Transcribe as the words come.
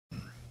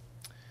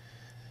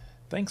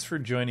Thanks for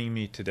joining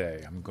me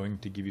today. I'm going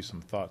to give you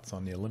some thoughts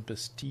on the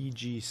Olympus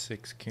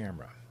TG-6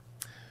 camera.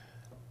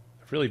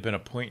 I've really been a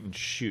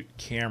point-and-shoot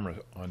camera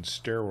on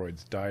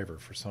steroids diver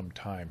for some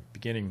time,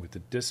 beginning with the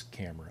disc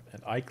camera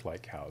and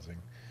Ike-like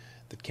housing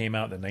that came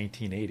out in the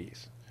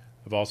 1980s.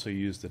 I've also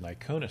used the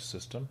Nikon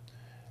system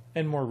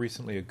and more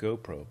recently a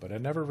GoPro, but I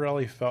never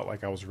really felt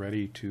like I was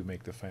ready to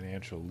make the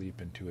financial leap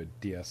into a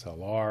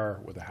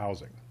DSLR with a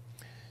housing.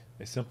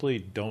 They simply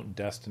don't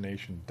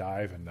destination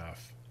dive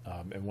enough.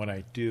 And when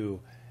I do,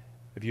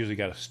 I've usually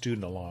got a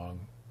student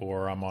along,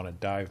 or I'm on a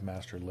dive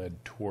master led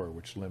tour,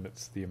 which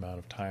limits the amount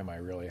of time I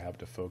really have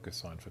to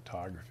focus on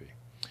photography.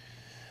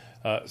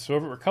 So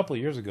over a couple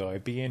of years ago, I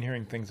began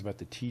hearing things about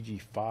the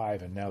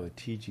TG5 and now the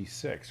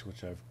TG6,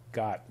 which I've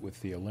got with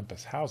the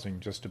Olympus housing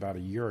just about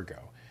a year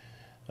ago.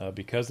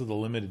 Because of the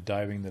limited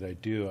diving that I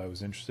do, I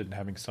was interested in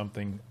having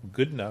something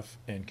good enough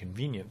and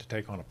convenient to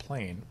take on a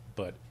plane,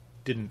 but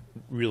didn't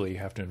really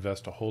have to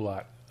invest a whole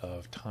lot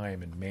of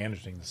time in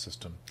managing the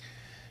system.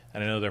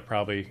 And I know there are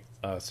probably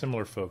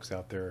similar folks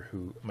out there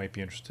who might be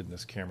interested in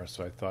this camera,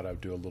 so I thought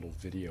I'd do a little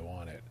video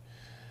on it.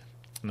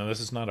 Now, this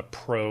is not a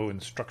pro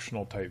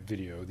instructional type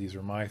video. These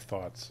are my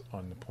thoughts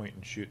on the point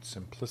and shoot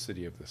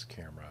simplicity of this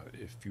camera.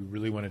 If you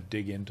really want to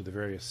dig into the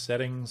various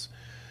settings,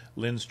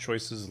 lens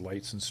choices,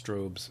 lights and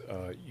strobes,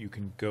 you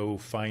can go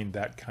find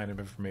that kind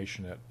of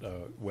information at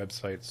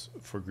websites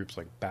for groups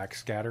like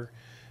Backscatter.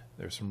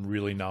 There's some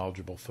really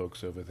knowledgeable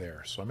folks over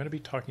there. So I'm going to be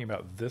talking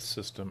about this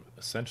system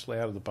essentially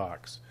out of the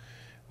box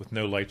with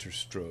no lights or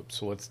strobes.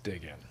 So let's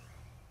dig in.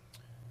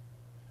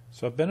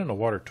 So I've been in the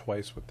water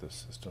twice with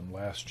this system.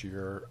 Last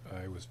year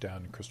I was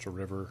down in Crystal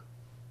River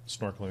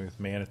snorkeling with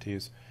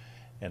manatees,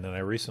 and then I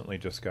recently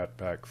just got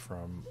back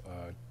from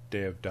a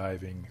day of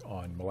diving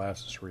on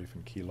Molasses Reef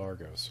in Key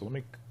Largo. So let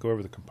me go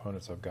over the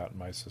components I've got in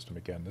my system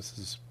again. This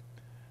is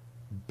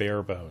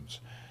bare bones.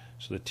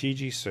 So the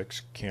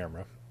TG6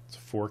 camera, it's a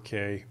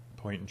 4K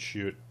point and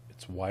shoot.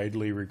 It's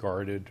widely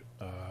regarded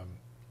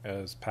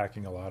as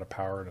packing a lot of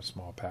power in a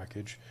small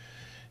package.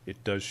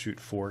 It does shoot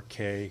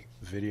 4K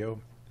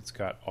video. It's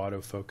got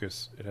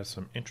autofocus. It has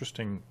some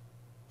interesting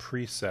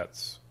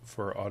presets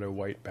for auto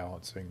white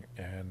balancing,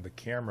 and the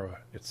camera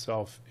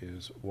itself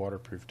is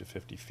waterproof to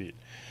 50 feet.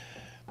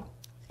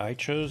 I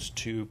chose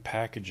to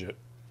package it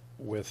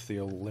with the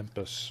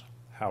Olympus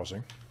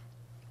housing,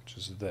 which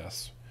is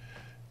this.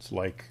 It's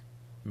like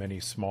many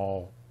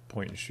small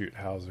point and shoot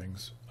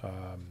housings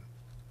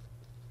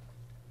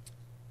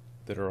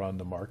that are on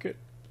the market.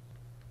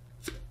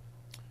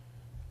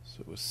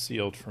 So it was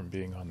sealed from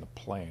being on the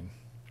plane.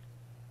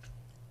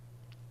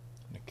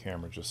 And the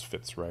camera just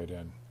fits right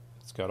in.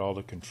 It's got all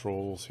the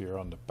controls here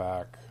on the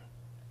back.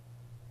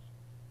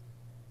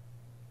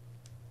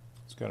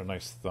 It's got a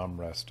nice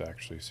thumb rest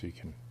actually, so you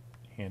can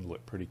handle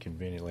it pretty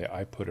conveniently.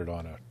 I put it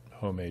on a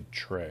homemade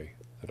tray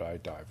that I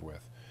dive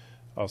with.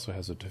 Also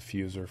has a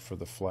diffuser for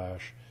the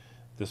flash.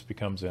 This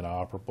becomes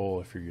inoperable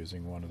if you're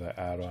using one of the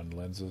add-on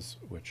lenses,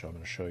 which I'm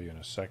going to show you in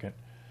a second.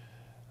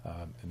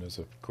 And there's,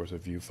 of course, a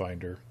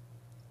viewfinder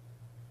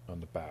on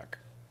the back.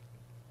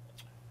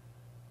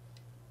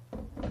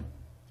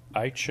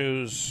 I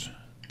chose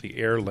the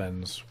Air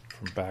Lens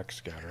from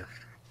Backscatter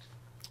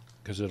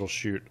because it'll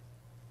shoot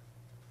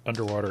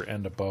underwater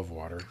and above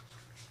water.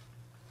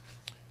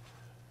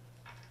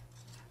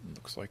 It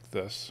looks like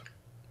this.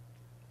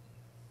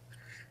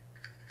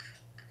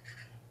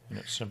 And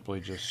it simply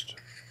just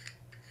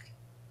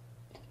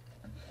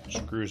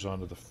screws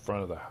onto the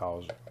front of the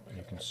housing, and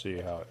you can see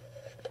how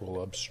it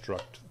will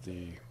obstruct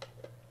the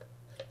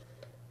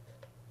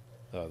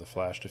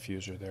flash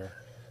diffuser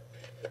there.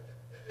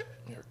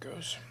 There it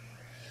goes.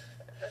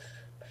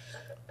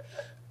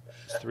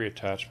 There's 3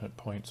 attachment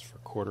points for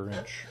 1/4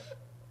 inch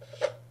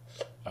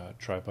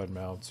tripod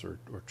mounts or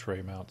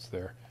tray mounts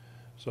there.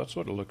 So that's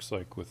what it looks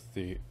like with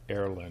the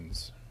Air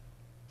Lens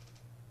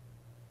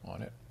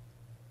on it.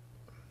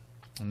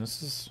 And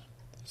this is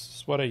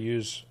what I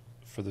use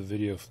for the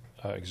video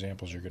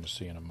examples you're going to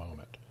see in a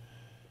moment.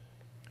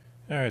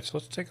 Alright, so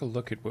let's take a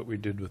look at what we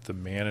did with the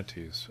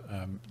manatees.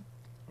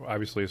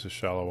 Obviously it's a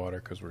shallow water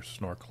because we're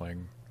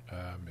snorkeling.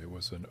 It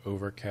was an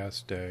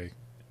overcast day.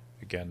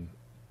 Again,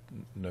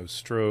 no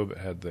strobe. It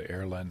had the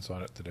Air Lens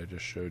on it that I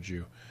just showed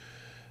you.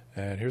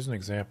 And here's an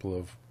example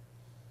of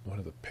one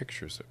of the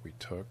pictures that we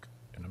took.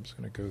 And I'm just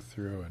going to go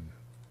through and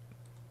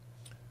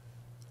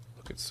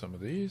look at some of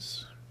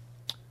these.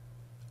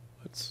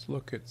 Let's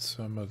look at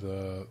some of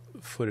the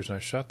footage. And I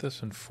shot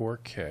this in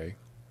 4K.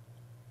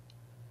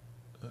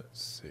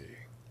 Let's see.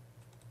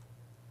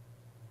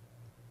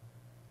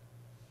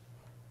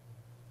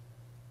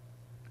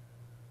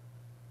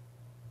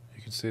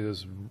 You can see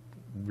there's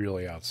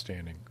really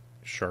outstanding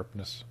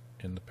sharpness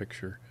in the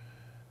picture.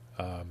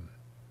 And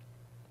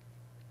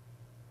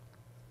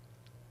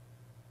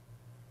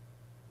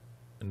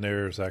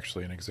there's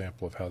actually an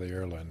example of how the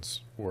Air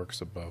Lens works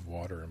above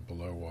water and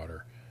below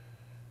water.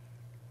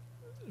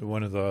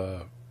 One of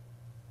the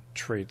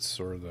traits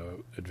or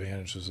the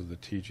advantages of the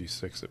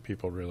TG-6 that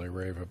people really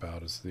rave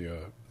about is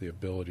the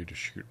ability to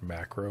shoot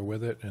macro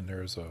with it, and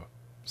there's a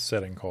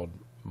setting called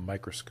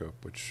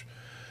microscope, which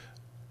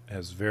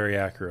has very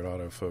accurate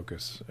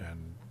autofocus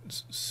and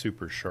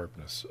super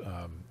sharpness.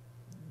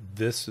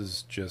 This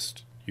is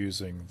just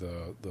using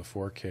the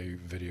 4K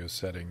video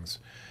settings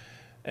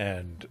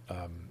and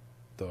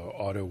the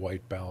auto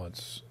white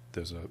balance.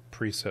 There's a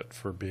preset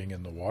for being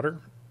in the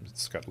water.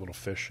 It's got a little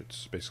fish.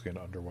 It's basically an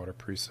underwater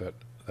preset.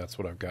 That's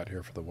what I've got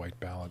here for the white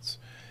balance.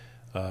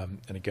 And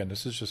again,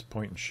 this is just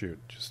point and shoot.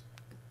 Just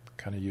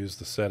kind of use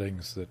the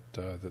settings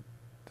that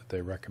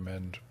they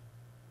recommend,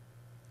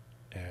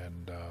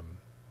 and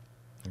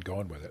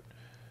going with it.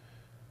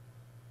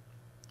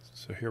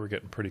 So here we're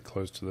getting pretty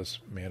close to this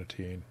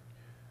manatee.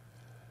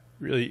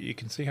 Really, you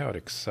can see how it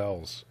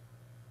excels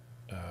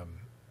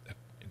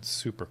in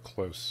super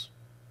close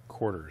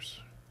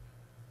quarters.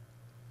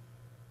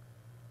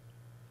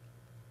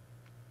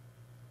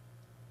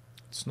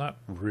 It's not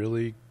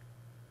really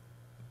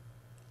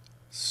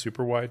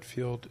super wide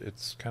field.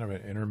 It's kind of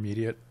an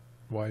intermediate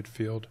wide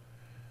field.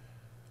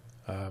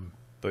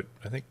 But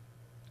I think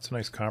it's a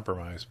nice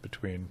compromise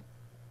between,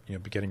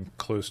 getting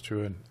close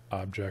to an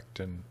object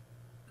and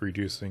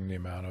reducing the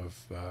amount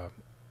of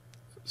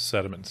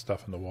sediment and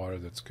stuff in the water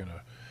that's going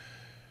to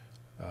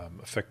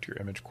affect your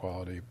image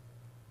quality.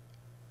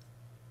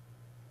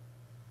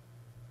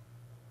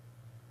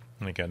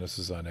 And again, this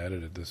is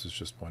unedited. This is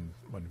just one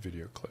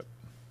video clip.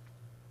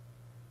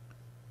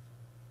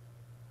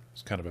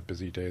 It's kind of a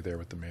busy day there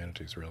with the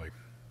manatees, really.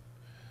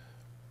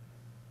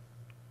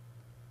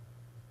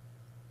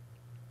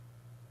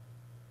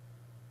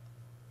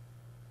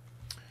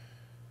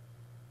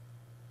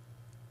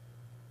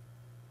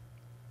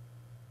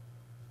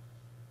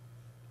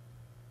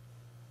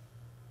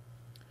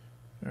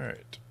 All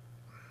right.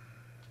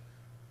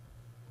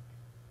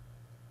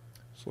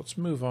 So let's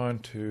move on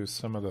to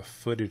some of the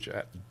footage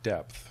at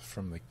depth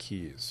from the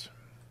Keys.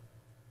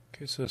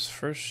 Okay, so this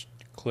first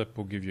clip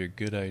will give you a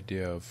good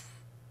idea of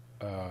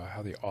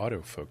how the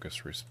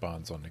autofocus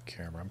responds on the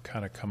camera. I'm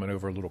kind of coming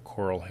over a little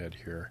coral head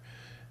here,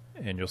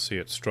 and you'll see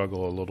it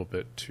struggle a little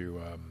bit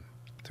to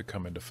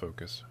come into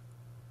focus.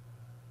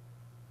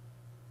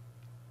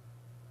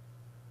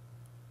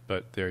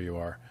 But there you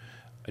are.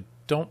 I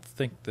don't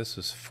think this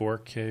is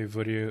 4K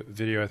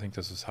video. I think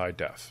this is high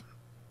def.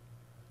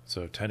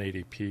 So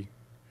 1080p.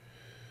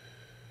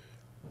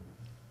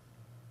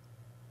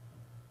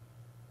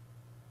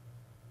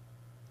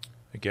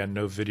 Again,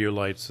 no video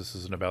lights. This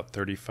is in about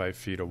 35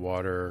 feet of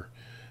water.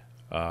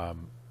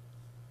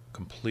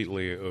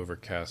 Completely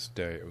overcast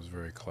day. It was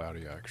very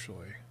cloudy,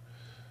 actually.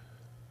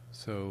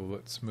 So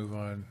let's move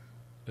on.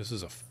 This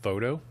is a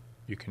photo.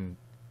 You can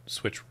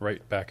switch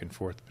right back and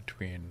forth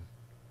between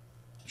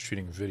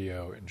shooting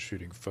video and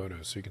shooting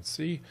photos. So you can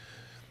see,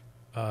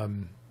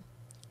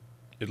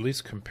 at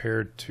least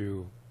compared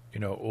to,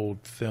 old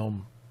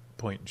film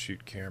point and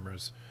shoot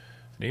cameras,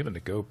 and even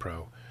the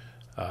GoPro,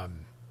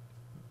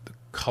 the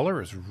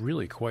color is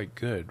really quite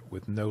good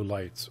with no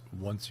lights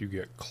once you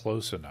get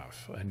close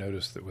enough. I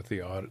noticed that with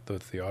the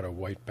auto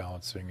white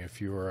balancing, if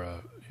you are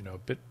a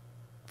bit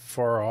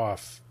far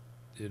off,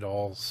 it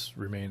all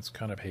remains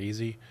kind of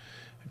hazy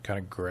and kind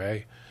of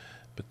gray.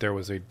 But there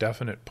was a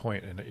definite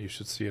point, and you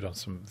should see it on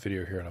some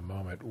video here in a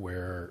moment,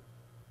 where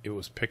it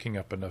was picking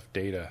up enough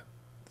data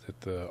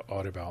that the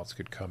auto balance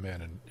could come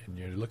in, and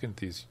you're looking at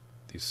these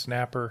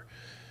snapper.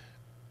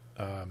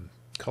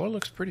 Color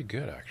looks pretty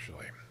good,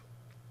 actually.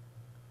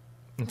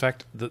 In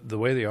fact, the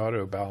way the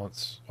auto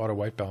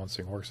white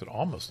balancing works, it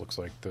almost looks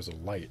like there's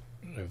a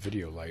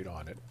video light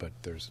on it, but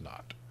there's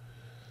not.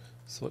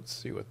 So let's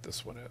see what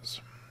this one is.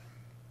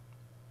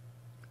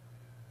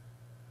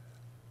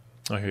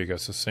 Oh, here you go.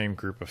 It's the same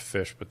group of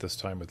fish, but this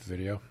time with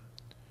video.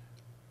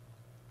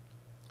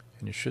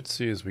 And you should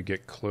see as we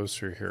get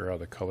closer here how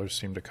the colors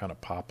seem to kind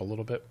of pop a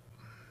little bit.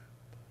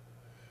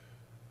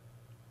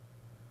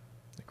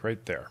 Like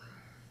right there.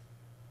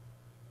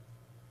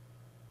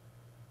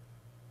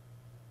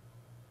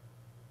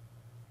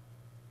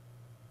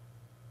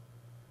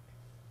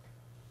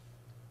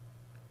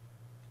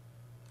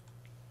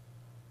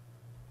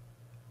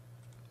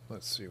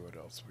 Let's see what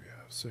else we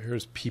have. So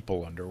here's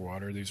people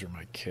underwater. These are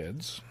my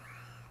kids.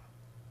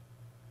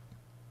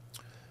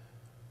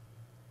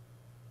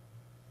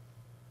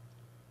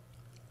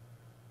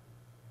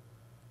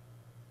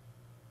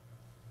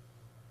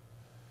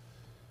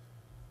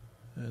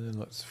 And then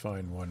let's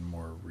find one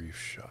more reef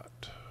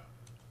shot.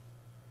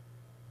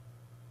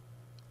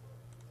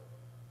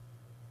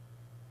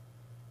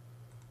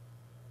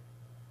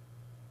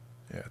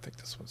 Yeah, I think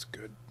this one's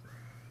good.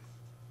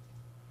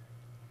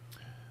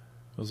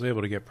 I was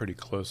able to get pretty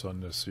close on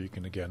this, so you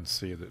can again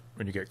see that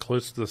when you get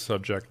close to the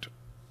subject,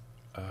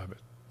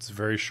 it's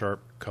very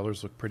sharp.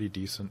 Colors look pretty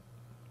decent.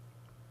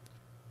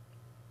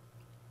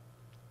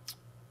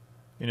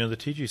 The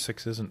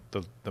TG-6 isn't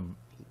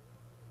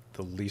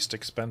the least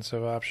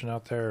expensive option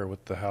out there.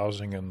 With the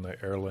housing and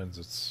the Air Lens,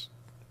 it's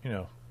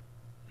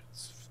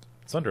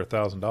it's under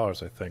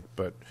 $1,000, I think.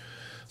 But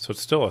so it's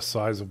still a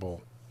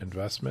sizable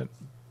investment.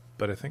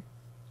 But I think,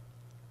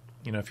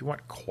 if you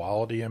want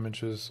quality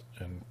images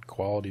and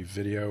quality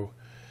video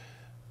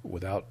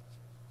without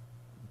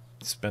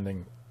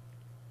spending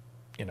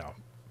you know,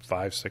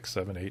 $5, $6,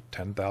 $7,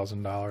 $8,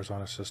 $10,000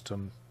 on a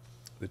system,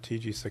 the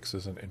TG-6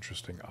 is an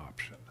interesting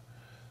option.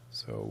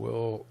 So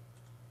we'll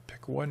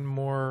pick one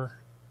more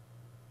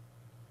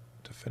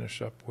to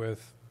finish up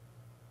with.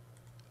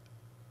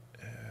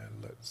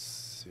 And let's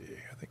see,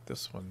 I think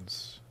this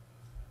one's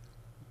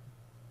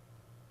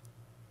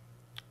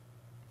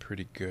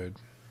pretty good.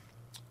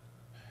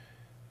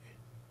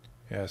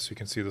 Yeah, so you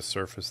can see the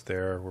surface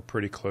there. We're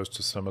pretty close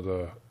to some of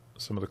the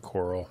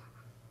coral.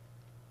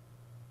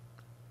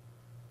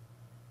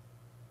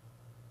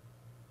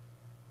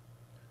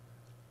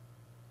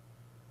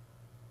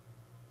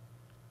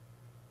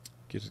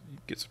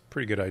 Gets a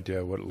pretty good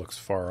idea of what it looks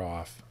far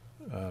off.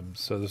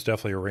 So there's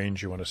definitely a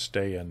range you want to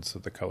stay in so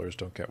the colors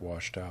don't get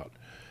washed out.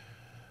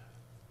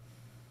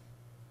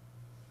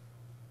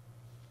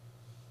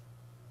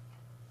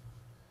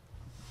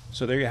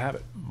 So there you have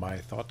it, my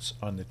thoughts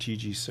on the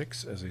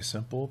TG-6 as a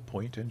simple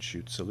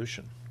point-and-shoot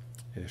solution.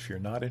 If you're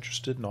not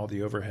interested in all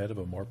the overhead of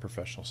a more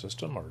professional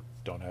system, or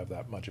don't have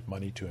that much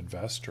money to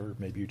invest, or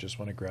maybe you just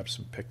want to grab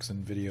some pics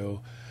and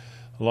video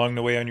along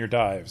the way on your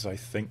dives, I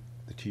think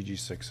the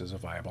TG-6 is a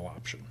viable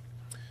option.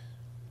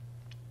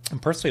 I'm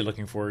personally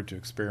looking forward to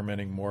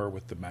experimenting more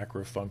with the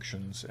macro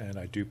functions, and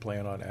I do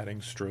plan on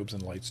adding strobes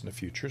and lights in the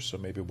future, so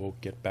maybe we'll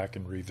get back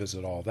and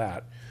revisit all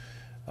that.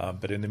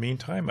 But in the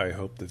meantime, I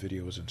hope the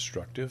video was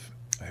instructive.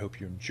 I hope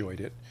you enjoyed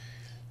it.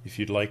 If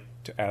you'd like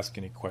to ask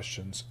any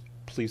questions,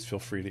 please feel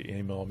free to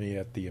email me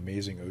at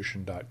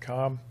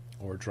theamazingocean.com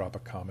or drop a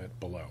comment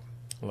below.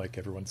 Like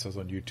everyone says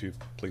on YouTube,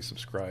 please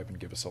subscribe and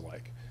give us a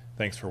like.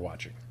 Thanks for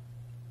watching.